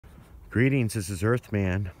Greetings, this is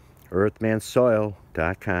Earthman,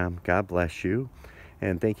 earthmansoil.com. God bless you,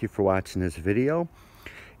 and thank you for watching this video.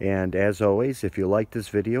 And as always, if you like this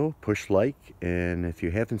video, push like, and if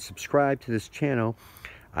you haven't subscribed to this channel,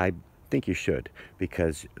 I think you should,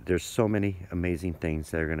 because there's so many amazing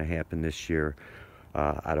things that are going to happen this year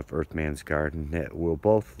out of Earthman's garden that we'll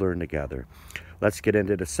both learn together. Let's get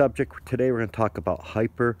into the subject. Today we're going to talk about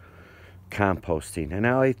hyper composting. And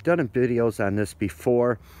now I've done videos on this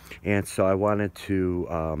before, and so I wanted to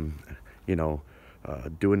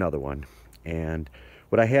do another one. And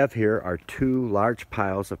what I have here are two large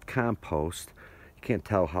piles of compost. You can't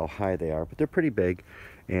tell how high they are, but they're pretty big,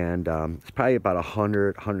 and it's probably about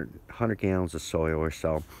 100 gallons of soil or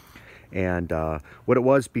so. And what it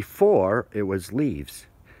was before, it was leaves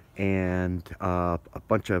and a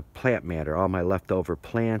bunch of plant matter, all my leftover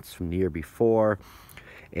plants from the year before,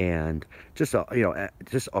 and just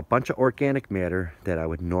a bunch of organic matter that I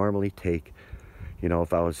would normally take,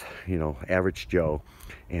 if I was, average Joe,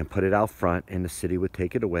 and put it out front, and the city would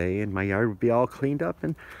take it away, and my yard would be all cleaned up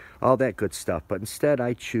and all that good stuff. But instead,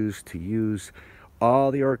 I choose to use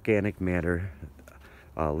all the organic matter,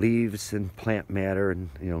 leaves and plant matter,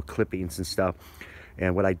 and clippings and stuff.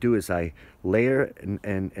 And what I do is I layer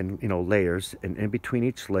and layers, and in between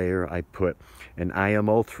each layer I put an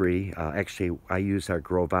EM3. Actually, I use our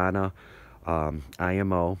Grovana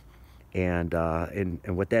IMO, and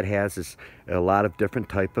what that has is a lot of different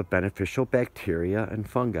type of beneficial bacteria and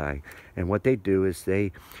fungi. And what they do is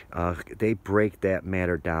they break that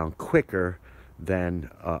matter down quicker than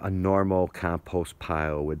a normal compost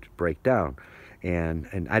pile would break down.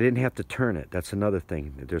 And I didn't have to turn it. That's another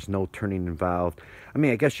thing. There's no turning involved. I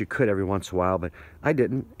mean, I guess you could every once in a while, but I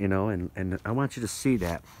didn't, and I want you to see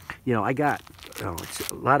that. I got, it's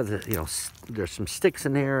a lot of the, there's some sticks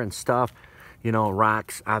in there and stuff,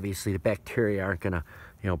 rocks. Obviously, the bacteria aren't going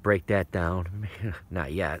to, break that down.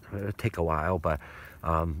 Not yet. It'll take a while, but,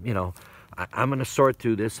 I'm going to sort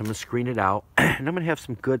through this. I'm going to screen it out, and I'm going to have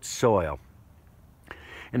some good soil.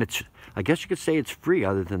 And it's, I guess you could say it's free,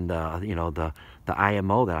 other than the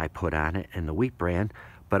IMO that I put on it and the wheat bran.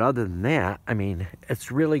 But other than that, I mean,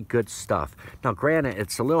 it's really good stuff. Now, granted,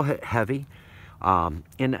 it's a little heavy, and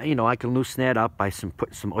I can loosen that up by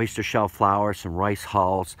put some oyster shell flour, some rice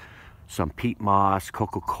hulls, some peat moss,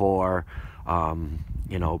 cocoa coir,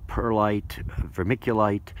 perlite,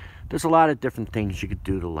 vermiculite. There's a lot of different things you could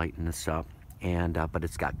do to lighten this up, and but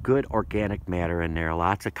it's got good organic matter in there,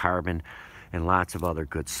 lots of carbon, and lots of other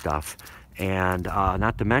good stuff. And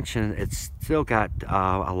not to mention, it's still got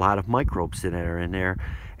a lot of microbes that are in there.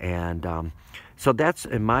 And so that's,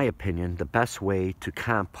 in my opinion, the best way to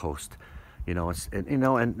compost.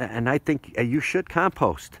 And I think you should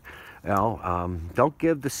compost. Don't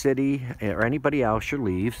give the city or anybody else your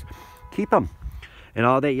leaves. Keep them and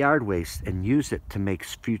all that yard waste, and use it to make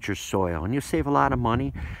future soil. And you save a lot of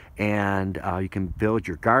money, and you can build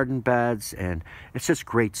your garden beds, and it's just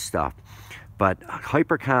great stuff. But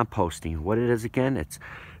hyper composting, what it is again, it's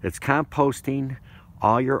composting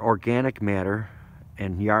all your organic matter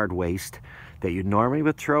and yard waste that you normally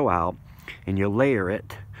would throw out, and you layer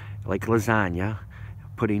it like lasagna,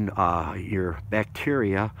 putting your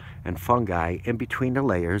bacteria and fungi in between the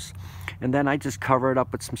layers. And then I just cover it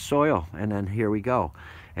up with some soil, and then here we go.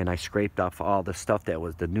 And I scraped off all the stuff that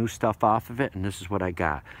was the new stuff off of it, and this is what I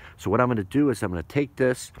got. So what I'm going to do is I'm going to take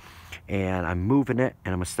this, and I'm moving it,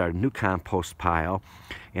 and I'm going to start a new compost pile,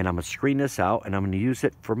 and I'm going to screen this out, and I'm going to use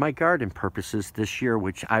it for my garden purposes this year,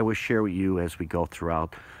 which I will share with you as we go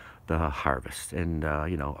throughout the harvest, and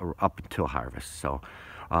up until harvest. So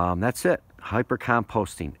that's it. Hyper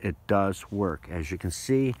composting, it does work. As you can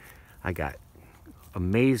see, I got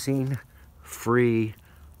amazing free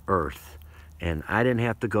earth. And I didn't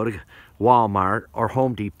have to go to Walmart or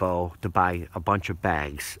Home Depot to buy a bunch of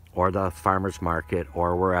bags, or the farmer's market,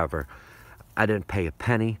 or wherever. I didn't pay a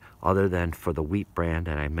penny other than for the wheat bran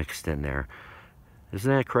that I mixed in there. Isn't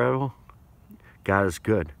that incredible? God is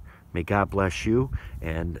good. May God bless you.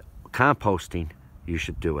 And composting, you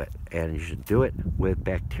should do it. And you should do it with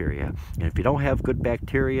bacteria. And if you don't have good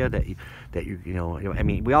bacteria I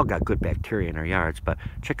mean, we all got good bacteria in our yards, but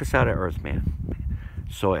check us out at Earthman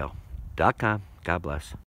Soil.com. God bless.